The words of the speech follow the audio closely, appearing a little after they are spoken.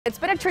It's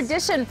been a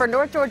tradition for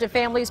North Georgia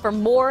families for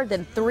more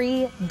than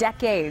 3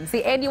 decades.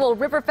 The annual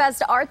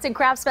Riverfest Arts and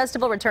Crafts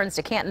Festival returns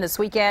to Canton this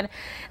weekend.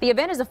 The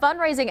event is a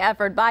fundraising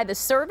effort by the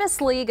Service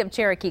League of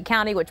Cherokee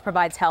County, which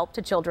provides help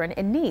to children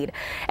in need.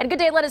 And Good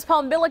Day Lettuce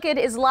Paul Milliken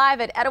is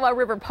live at Etowah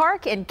River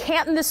Park in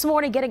Canton this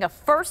morning, getting a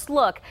first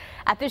look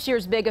at this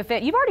year's big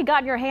event. You've already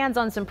gotten your hands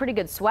on some pretty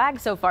good swag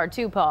so far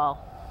too,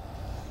 Paul.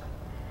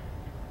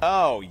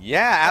 Oh,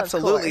 yeah,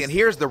 absolutely. And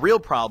here's the real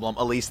problem,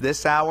 Elise.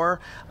 This hour,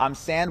 I'm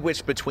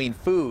sandwiched between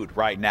food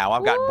right now.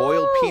 I've got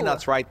boiled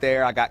peanuts right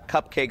there. I got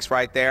cupcakes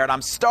right there, and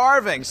I'm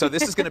starving. So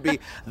this is going to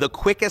be the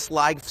quickest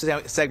live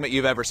segment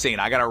you've ever seen.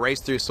 I got to race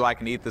through so I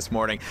can eat this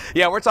morning.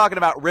 Yeah, we're talking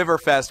about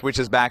Riverfest, which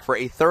is back for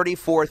a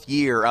 34th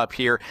year up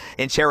here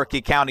in Cherokee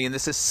County. And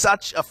this is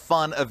such a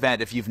fun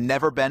event. If you've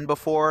never been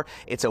before,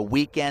 it's a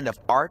weekend of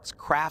arts,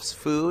 crafts,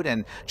 food,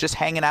 and just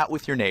hanging out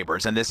with your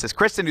neighbors. And this is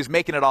Kristen, who's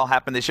making it all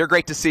happen this year.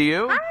 Great to see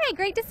you. Hi,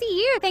 great to see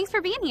you. Thanks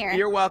for being here.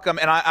 You're welcome.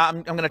 And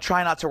I'm going to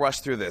try not to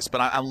rush through this,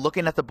 but I'm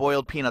looking at the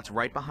boiled peanuts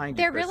right behind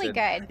you. They're really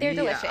good. They're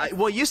delicious.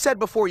 Well, you said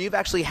before you've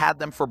actually had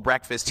them for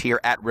breakfast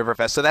here at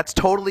Riverfest, so that's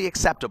totally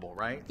acceptable,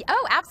 right?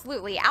 Oh,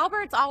 absolutely.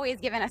 Albert's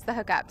always given us the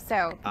hookup,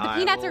 so the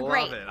peanuts are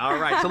great. It. All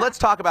right, so let's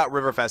talk about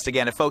Riverfest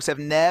again. If folks have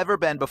never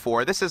been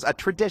before, this is a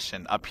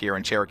tradition up here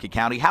in Cherokee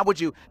County. How would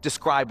you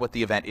describe what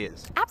the event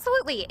is?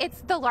 Absolutely.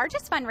 It's the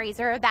largest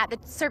fundraiser that the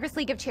Service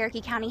League of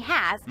Cherokee County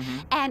has,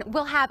 and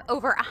we'll have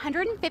over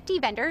 150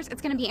 vendors.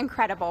 It's going to be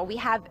incredible. We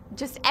have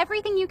just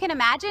everything you can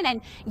imagine,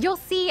 and you'll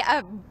see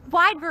a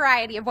wide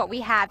variety of what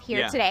we have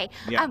here today.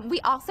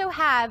 We also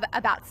have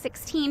about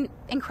 16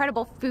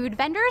 incredible food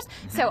vendors,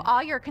 so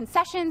all your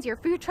concessions, your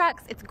food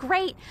trucks, it's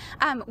great.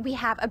 We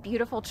have a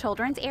beautiful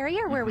children's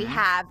area where we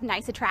have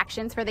nice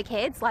attractions for the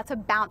kids, lots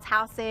of bounce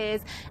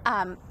houses,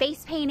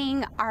 face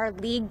painting, our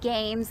league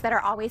games that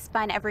are always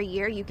fun every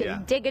year. You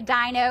can dig a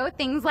dino,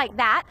 things like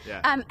that,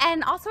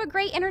 and also a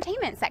great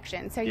entertainment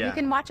section, so you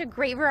can watch a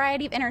great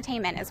variety of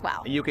entertainment as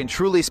well. You can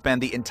truly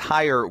spend the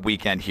entire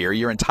weekend here.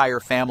 Your entire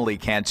family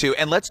can too.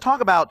 And let's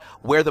talk about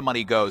where the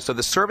money goes. So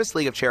the Service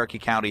League of Cherokee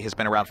County has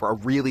been around for a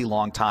really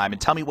long time.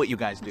 And tell me what you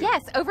guys do.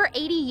 Yes, over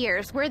 80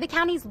 years. We're the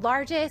county's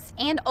largest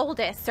and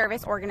oldest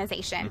service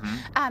organization.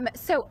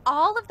 So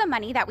all of the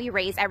money that we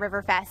raise at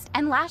Riverfest,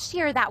 and last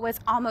year that was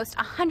almost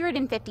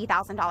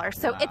 $150,000.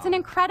 So it's an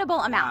incredible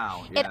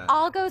amount. It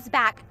all goes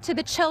back to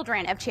the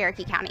children of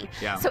Cherokee County.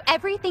 So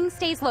everything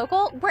stays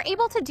local. We're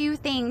able to do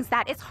things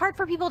that it's hard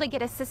for people to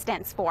get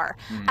assistance for,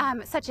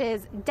 such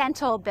as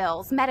dental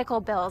bills, medical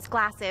bills,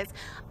 glasses.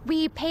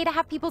 We pay to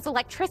have people's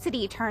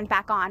electricity turned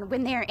back on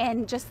when they're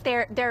in just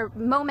their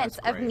moments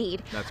of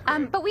need.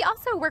 But we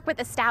also work with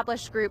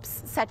established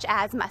groups such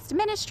as Must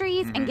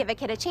Ministries and Give a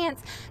Kid a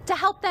Chance to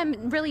help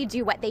them really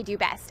do what they do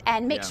best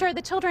and make sure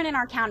the children in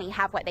our county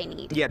have what they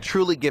need. Yeah,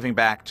 truly giving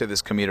back to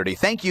this community.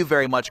 Thank you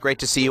very much. Great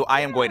to see you.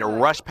 I am going to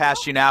rush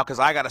past you now because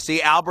I got to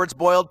see Albert's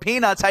boiled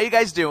peanuts. How you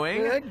guys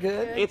doing?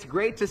 Good. It's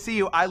great to see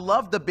you. I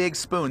love the big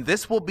spoon.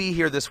 This will be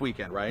here this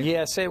weekend, right?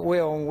 Yes, it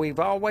will. We've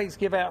always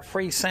give out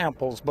free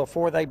samples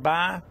before they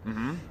buy,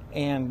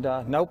 and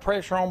no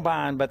pressure on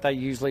buying, but they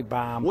usually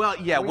buy them. Well,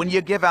 yeah, when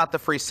you give out the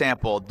free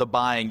sample, the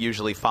buying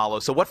usually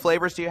follows. So what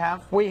flavors do you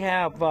have? We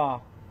have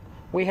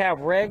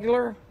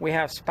regular, we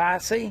have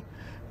spicy,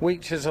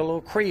 which is a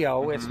little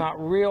Creole. It's not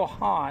real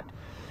hot.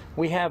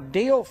 We have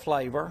dill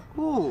flavor.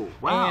 Ooh,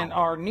 wow. And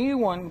our new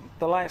one,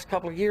 the last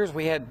couple of years,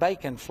 we had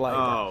bacon flavor.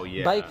 Oh,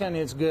 yeah. Bacon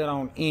is good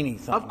on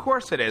anything. Of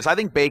course it is. I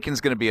think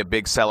bacon's going to be a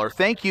big seller.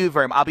 Thank you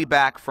very much. I'll be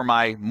back for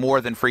my more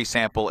than free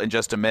sample in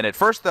just a minute.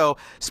 First, though,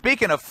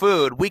 speaking of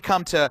food, we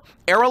come to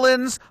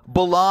Erlin's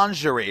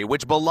Boulangerie,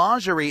 which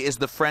boulangerie is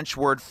the French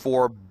word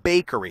for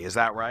bakery. Is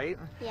that right?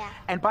 Yeah.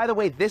 And by the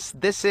way, this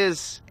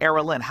is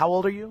Erlin. How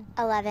old are you?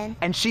 11.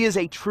 And she is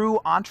a true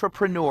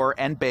entrepreneur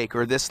and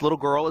baker. This little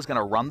girl is going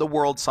to run the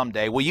world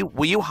someday. Will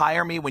you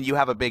hire me when you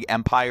have a big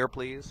empire,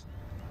 please?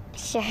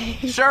 Sure.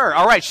 Sure.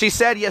 All right. She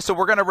said yes, so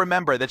we're going to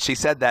remember that she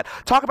said that.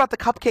 Talk about the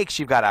cupcakes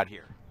you've got out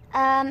here.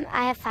 I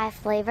have 5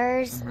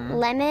 flavors.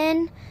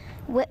 Lemon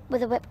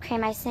with a whipped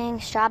cream icing,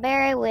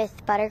 strawberry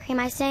with buttercream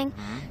icing,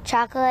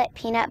 chocolate,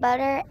 peanut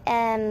butter,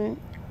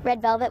 red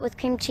velvet with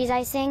cream cheese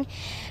icing,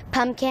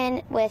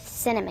 pumpkin with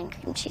cinnamon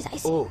cream cheese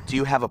icing. Oh, do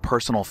you have a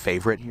personal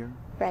favorite here?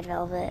 Red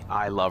velvet.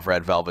 I love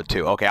red velvet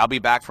too. Okay, I'll be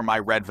back for my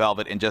red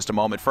velvet in just a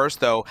moment.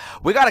 First, though,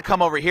 we got to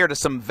come over here to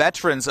some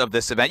veterans of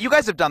this event. You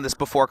guys have done this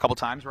before a couple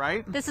times,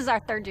 right? This is our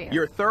 3rd year.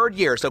 Your 3rd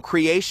year. So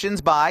creations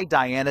by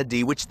Diana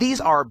D, which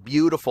these are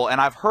beautiful. And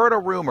I've heard a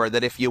rumor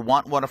that if you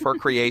want one of her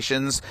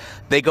creations,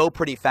 they go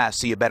pretty fast,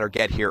 so you better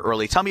get here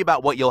early. Tell me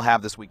about what you'll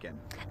have this weekend.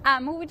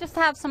 We just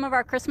have some of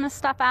our Christmas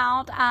stuff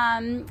out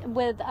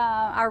with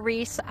our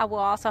wreaths. We'll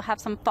also have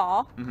some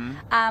fall.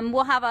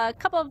 We'll have a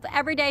couple of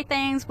everyday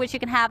things which you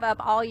can have up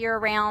all year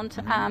round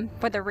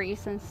for the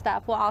wreaths and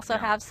stuff. We'll also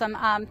have some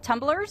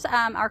tumblers.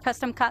 Our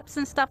custom cups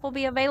and stuff will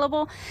be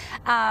available.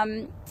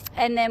 And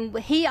then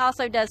he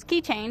also does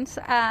keychains,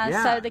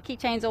 so the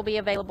keychains will be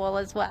available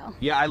as well.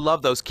 Yeah, I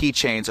love those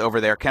keychains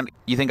over there.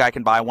 You think I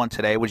can buy one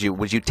today? Would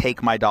you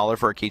take my dollar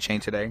for a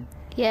keychain today?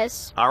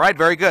 Yes. All right,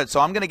 very good. So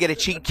I'm going to get a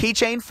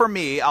keychain for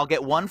me. I'll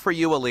get one for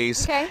you,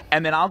 Elise. Okay.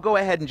 And then I'll go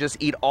ahead and just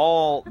eat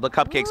all the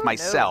cupcakes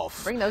myself.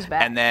 No. Bring those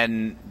back. And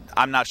then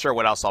I'm not sure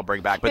what else I'll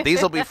bring back, but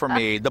these will be for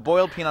me. The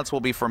boiled peanuts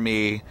will be for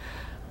me.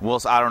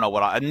 I don't know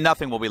what.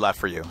 Nothing will be left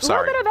for you.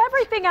 Sorry. A little bit of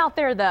everything out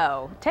there,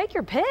 though. Take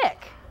your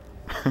pick.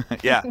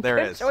 Yeah, there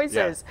Good is.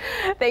 choices.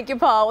 Yeah. Thank you,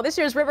 Paul. Well, this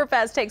year's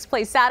Riverfest takes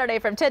place Saturday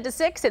from 10 to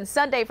 6 and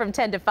Sunday from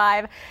 10 to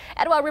 5.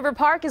 Etowah River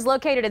Park is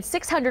located at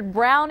 600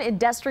 Brown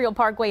Industrial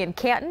Parkway in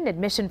Canton.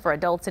 Admission for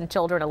adults and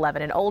children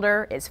 11 and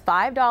older is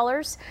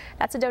 $5.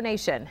 That's a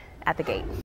donation at the gate.